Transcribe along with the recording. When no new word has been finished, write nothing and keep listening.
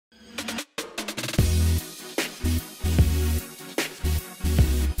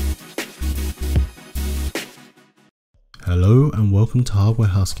Hello and welcome to Hardware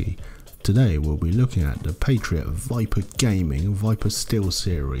Husky. Today we'll be looking at the Patriot Viper Gaming Viper Steel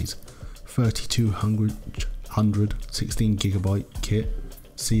series 3200 16GB kit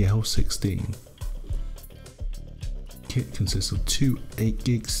CL16. Kit consists of two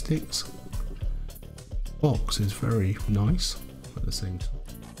 8GB sticks. Box is very nice at the same time.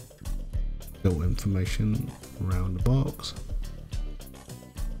 Little information around the box.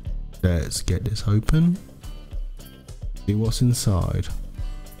 Let's get this open. See what's inside.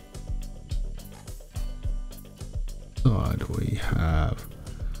 Inside we have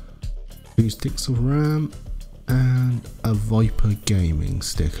 2 sticks of RAM and a Viper gaming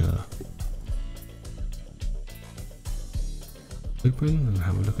sticker. Open and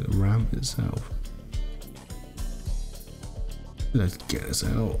have a look at the RAM itself. Let's get this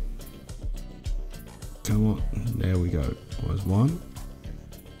out. Come on, there we go. Was 1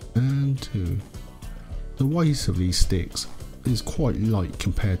 and 2. The weight of these sticks is quite light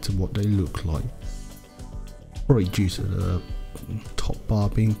compared to what they look like. Probably due to the top bar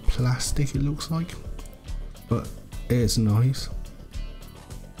being plastic, it looks like. But it's nice,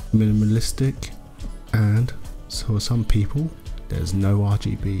 minimalistic, and so for some people there's no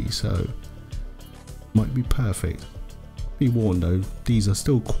RGB, so might be perfect. Be warned though, these are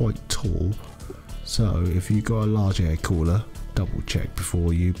still quite tall, so if you've got a large air cooler, double check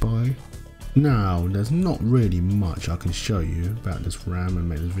before you buy. Now, there's not really much I can show you about this RAM and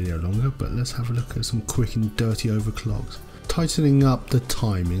make this video longer, but let's have a look at some quick and dirty overclocks. Tightening up the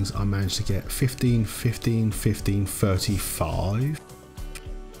timings, I managed to get 15, 15, 15, 35,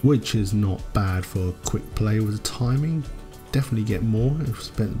 which is not bad for a quick play with the timing. Definitely get more if you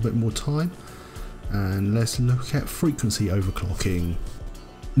spent a bit more time. And let's look at frequency overclocking.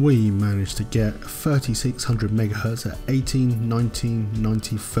 We managed to get 3600 MHz at 18, 19,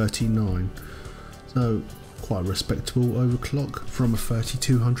 90, 39. So quite a respectable overclock from a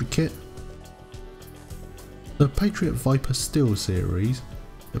 3200 kit. The Patriot Viper Steel series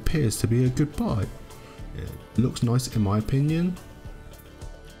appears to be a good buy. It looks nice in my opinion.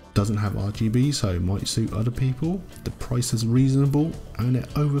 Doesn't have RGB, so it might suit other people. The price is reasonable and it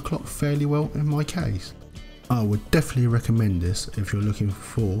overclocked fairly well in my case. I would definitely recommend this if you're looking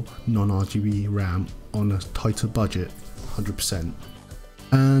for non-RGB RAM on a tighter budget, 100%.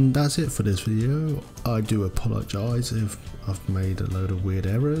 And that's it for this video. I do apologise if I've made a load of weird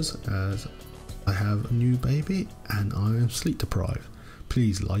errors, as I have a new baby and I am sleep deprived.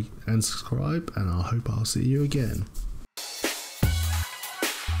 Please like and subscribe, and I hope I'll see you again.